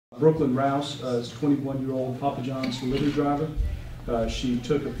Brooklyn Rouse is a 21-year-old Papa John's delivery driver. She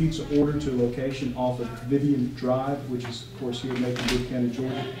took a pizza order to a location off of Vivian Drive, which is, of course, here in Macon, Bibb County,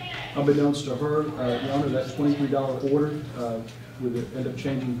 Georgia. Unbeknownst to her, Your Honor, that $23 order would end up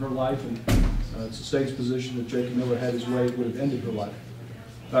changing her life, and it's the state's position that Jacob Miller had his way, it would have ended her life.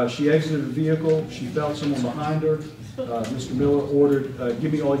 She exited the vehicle. She felt someone behind her. Mr. Miller ordered,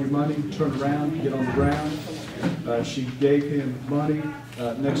 "Give me all your money, turn around, get on the ground." She gave him money.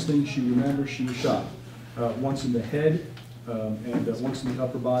 Next thing she remembers, she was shot. Once in the head and once in the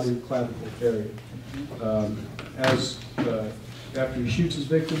upper body, clavicle area. After he shoots his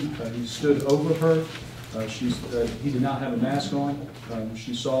victim, he stood over her. He did not have a mask on.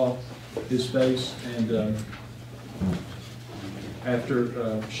 She saw his face, and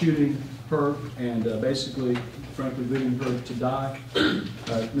after shooting her and basically, frankly, leaving her to die,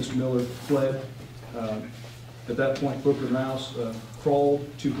 Mr. Miller fled. At that point, Brooklyn Rouse crawled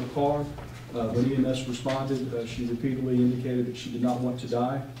to her car. When EMS responded, she repeatedly indicated that she did not want to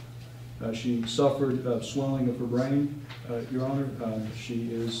die. She suffered swelling of her brain, Your Honor. She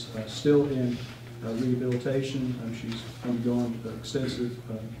is still in rehabilitation. She's undergone extensive,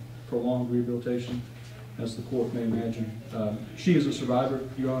 prolonged rehabilitation, as the court may imagine. She is a survivor,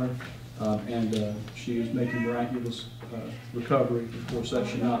 Your Honor, and she is making miraculous recovery. Of course, that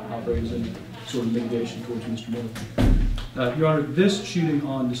should not operate as any sort of mitigation towards Mr. Miller. Your Honor, this shooting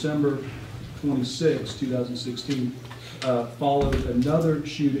on December 26, 2016, followed another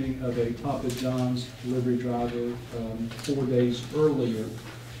shooting of a Papa John's delivery driver 4 days earlier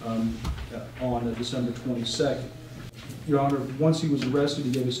on December 22nd. Your Honor, once he was arrested,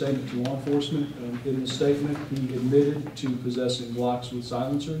 he gave a statement to law enforcement. In the statement, he admitted to possessing Glocks with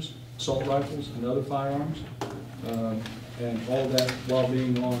silencers, assault rifles, and other firearms, and all that while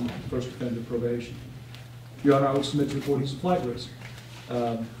being on first offender probation. Your Honor, I would submit to the court he's a flight risk.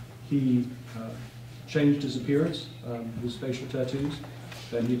 He changed his appearance, his facial tattoos,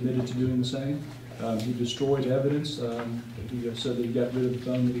 and he admitted to doing the same. He destroyed evidence. He said that he got rid of the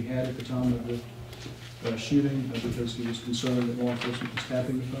phone that he had at the time of the shooting because he was concerned that law enforcement was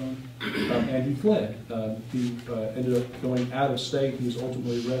tapping the phone, and he fled. He ended up going out of state. He was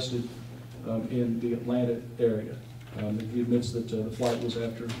ultimately arrested in the Atlanta area. He admits that the flight was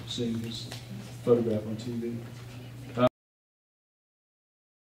after seeing his photograph on TV.